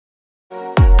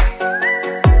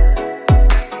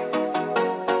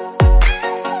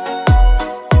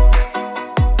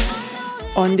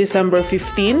On December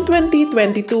 15,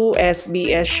 2022,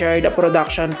 SBS shared a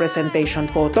production presentation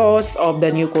photos of the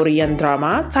new Korean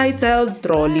drama titled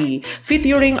Trolley,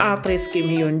 featuring actress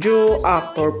Hyun Joo,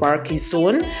 actor Park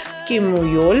Hee-sun, Kim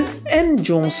Woo-yeol, and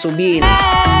Jung Soo-bin.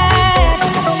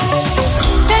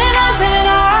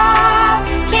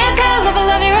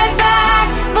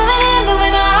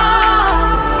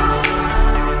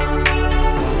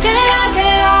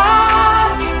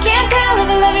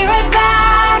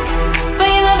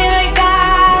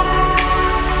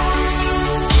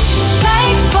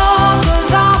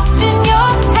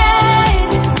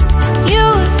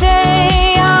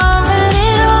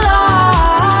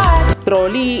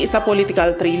 Trolley is a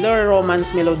political thriller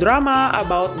romance melodrama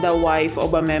about the wife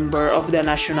of a member of the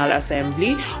National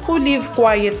Assembly who live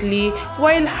quietly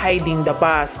while hiding the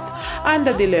past, and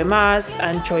the dilemmas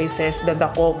and choices that the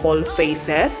couple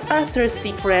faces as their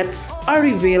secrets are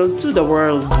revealed to the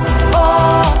world.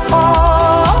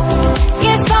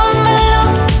 Yes, I'm a little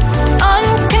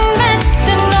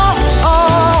unconventional.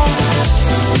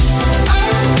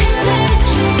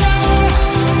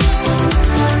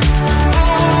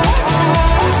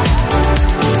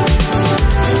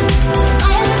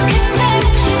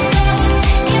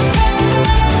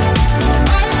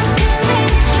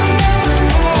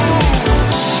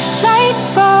 Light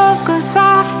bulb goes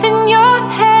off in your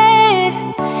head.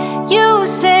 You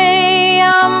say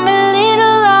I'm a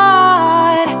little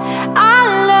odd.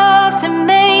 I love to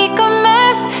make a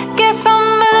mess. Guess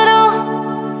I'm a little.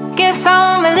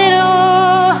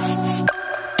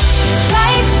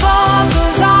 Light bulb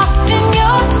goes off in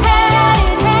your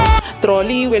head.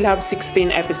 Trolley will have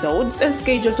 16 episodes and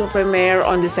scheduled to premiere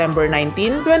on December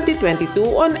 19, 2022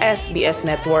 on SBS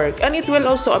Network, and it will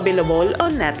also available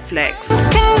on Netflix.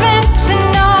 Convinced